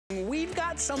We've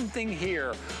got something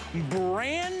here,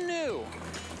 brand new.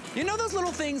 You know those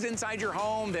little things inside your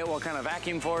home that will kind of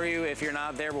vacuum for you if you're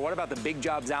not there, but what about the big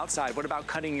jobs outside? What about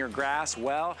cutting your grass?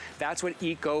 Well, that's what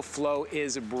EcoFlow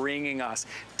is bringing us.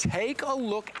 Take a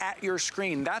look at your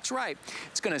screen. That's right.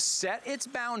 It's gonna set its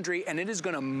boundary and it is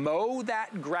gonna mow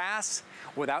that grass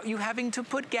without you having to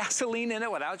put gasoline in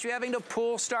it, without you having to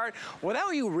pull start,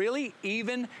 without you really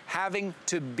even having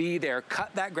to be there.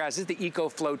 Cut that grass. This is the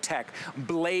EcoFlow Tech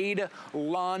Blade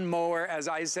lawnmower, as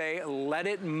I say, let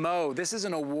it mow. This is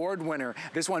an award winner.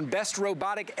 This won Best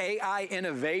Robotic AI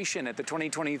Innovation at the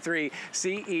 2023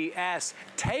 CES.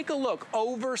 Take a look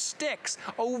over sticks,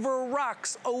 over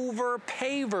rocks, over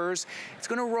pavers. It's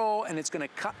gonna roll and it's gonna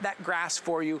cut that grass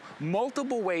for you.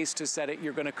 Multiple ways to set it.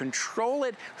 You're gonna control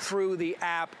it through the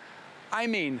app. I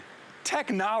mean,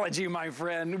 technology, my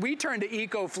friend. We turned to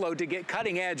EcoFlow to get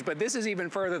cutting edge, but this is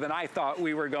even further than I thought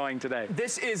we were going today.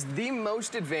 This is the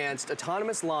most advanced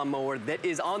autonomous lawnmower that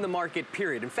is on the market,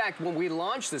 period. In fact, when we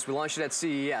launched this, we launched it at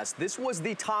CES. This was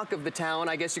the talk of the town,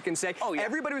 I guess you can say. Oh, yeah.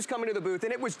 Everybody was coming to the booth,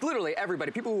 and it was literally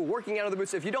everybody. People who were working out of the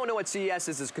booths. If you don't know what CES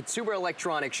is, it's a consumer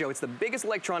electronics show. It's the biggest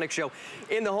electronics show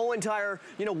in the whole entire,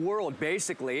 world,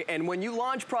 basically. And when you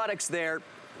launch products there,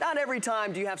 not every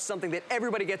time do you have something that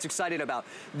everybody gets excited about.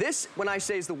 This, when I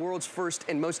say is the world's first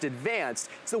and most advanced,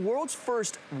 it's the world's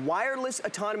first wireless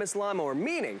autonomous lawnmower,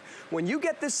 meaning when you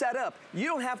get this set up, you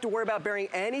don't have to worry about burying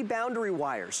any boundary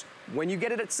wires. When you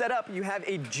get it set up, you have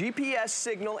a GPS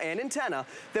signal and antenna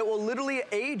that will literally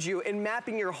aid you in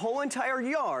mapping your whole entire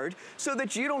yard so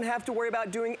that you don't have to worry about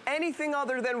doing anything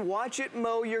other than watch it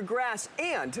mow your grass.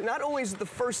 And not only is it the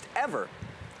first ever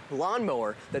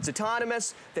lawnmower that's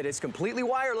autonomous, that is completely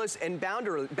wireless and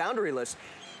boundaryless,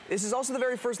 this is also the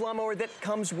very first lawnmower that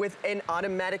comes with an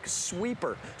automatic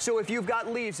sweeper. So if you've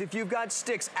got leaves, if you've got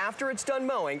sticks, after it's done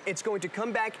mowing, it's going to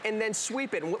come back and then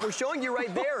sweep it. And what we're showing you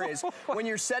right there is when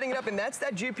you're setting it up, and that's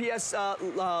that GPS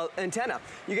antenna.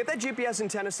 You get that GPS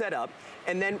antenna set up,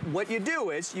 and then what you do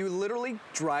is you literally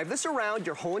drive this around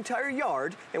your whole entire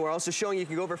yard, and we're also showing you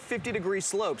can go over 50-degree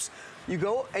slopes. You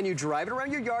go and you drive it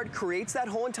around your yard, creates that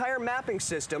whole entire mapping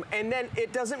system, and then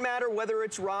it doesn't matter whether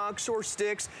it's rocks or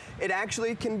sticks, it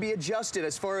actually can be adjusted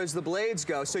as far as the blades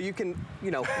go, so you can,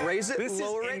 raise it,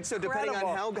 lower it, so depending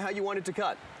on how you want it to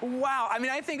cut. Wow, I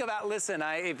mean, I think about, listen,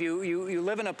 if you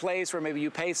live in a place where maybe you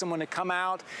pay someone to come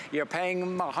out, you're paying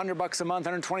them $100 a month,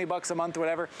 $120 a month, or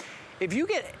whatever. If you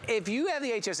have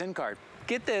the HSN card,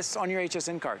 get this on your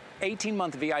HSN card.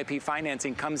 18-month VIP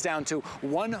financing comes down to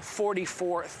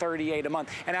 $144.38 a month.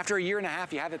 And after a year and a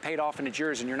half, you have it paid off and it's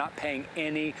yours and you're not paying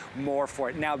any more for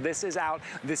it. Now, this is out.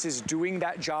 This is doing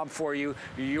that job for you.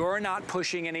 You're not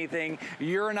pushing anything.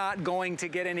 You're not going to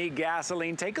get any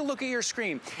gasoline. Take a look at your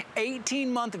screen.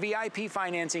 18-month VIP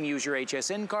financing. Use your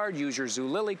HSN card. Use your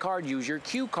Zulily card. Use your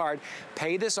Q card.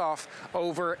 Pay this off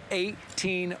over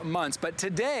 18 months. But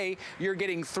today, you're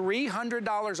getting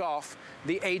 $300 off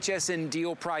the HSN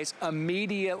deal price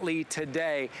immediately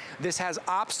today. This has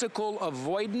obstacle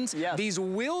avoidance. Yes. These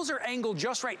wheels are angled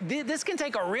just right. This can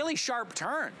take a really sharp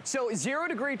turn. So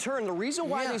 0-degree turn, the reason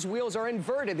why these wheels are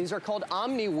inverted, these are called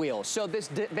omni wheels. So this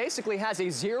basically has a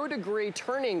 0-degree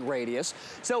turning radius.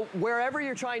 So wherever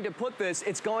you're trying to put this,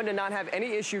 it's going to not have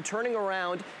any issue turning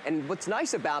around. And what's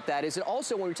nice about that is it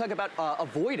also, when we talk about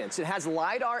avoidance, it has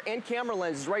LiDAR and camera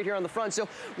lenses right here on the front. So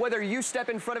whether you step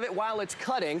in front of it while it's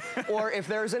cutting, or if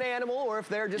there's an animal, or if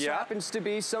there just happens to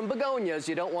be some begonias,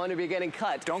 you don't want to be getting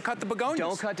cut. Don't cut the begonias.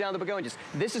 Don't cut down the begonias.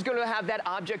 This is going to have that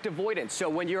object avoidance. So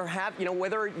when you're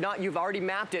whether or not you've already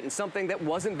mapped it and something that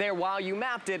wasn't there while you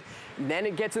mapped it, then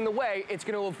it gets in the way, it's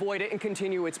going to avoid it and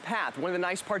continue its path. One of the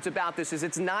nice parts about this is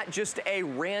it's not just a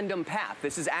random path.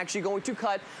 This is actually going to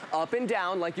cut up and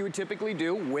down like you would typically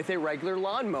do with a regular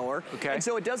lawnmower. Okay. And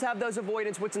so it does have those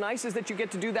avoidance. What's nice is that you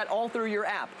get to do that all through your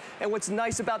app. And what's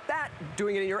nice about that,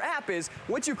 doing it in your app, is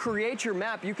once you create your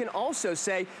map, you can also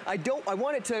say, I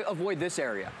want it to avoid this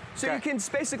area. So you can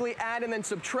basically add and then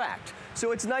subtract.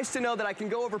 So it's nice to know that I can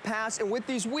go over past, and with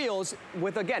these wheels,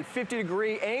 with again,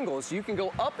 50-degree angles, you can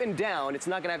go up and down. It's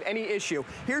not gonna have any issue.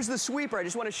 Here's the sweeper. I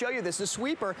just wanna show you this. The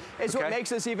sweeper is what makes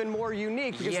this even more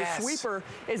unique, because the sweeper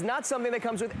is not something that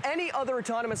comes with any other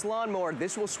autonomous lawnmower.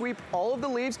 This will sweep all of the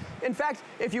leaves. In fact,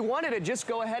 if you wanted to just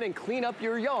go ahead and clean up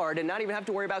your yard and not even have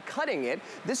to worry about cutting it,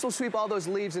 this will sweep all those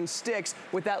leaves and sticks sticks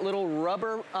with that little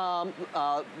rubber,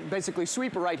 basically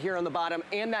sweeper right here on the bottom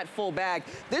and that full bag.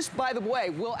 This, by the way,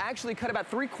 will actually cut about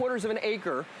 3/4 of an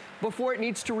acre before it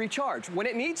needs to recharge. When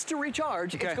it needs to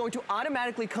recharge, it's going to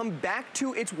automatically come back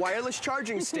to its wireless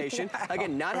charging station. Wow.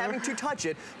 Again, not having to touch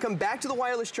it, come back to the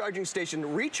wireless charging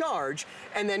station, recharge,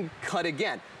 and then cut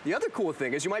again. The other cool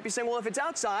thing is you might be saying, well, if it's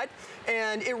outside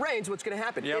and it rains, what's gonna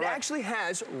happen? Yeah, it actually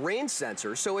has rain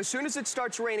sensors, so as soon as it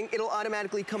starts raining, it'll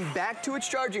automatically come back to its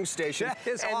charging station. That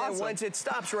is and awesome. then once it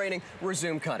stops raining,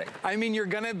 resume cutting. I mean, you're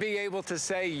gonna be able to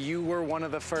say you were one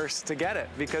of the first to get it,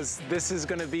 because this is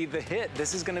gonna be the hit.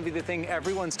 This is gonna be the thing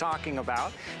everyone's talking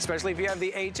about, especially if you have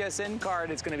the HSN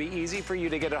card. It's gonna be easy for you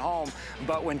to get it home.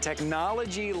 But when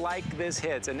technology like this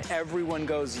hits and everyone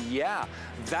goes, yeah,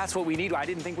 that's what we need. I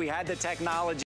didn't think we had the technology.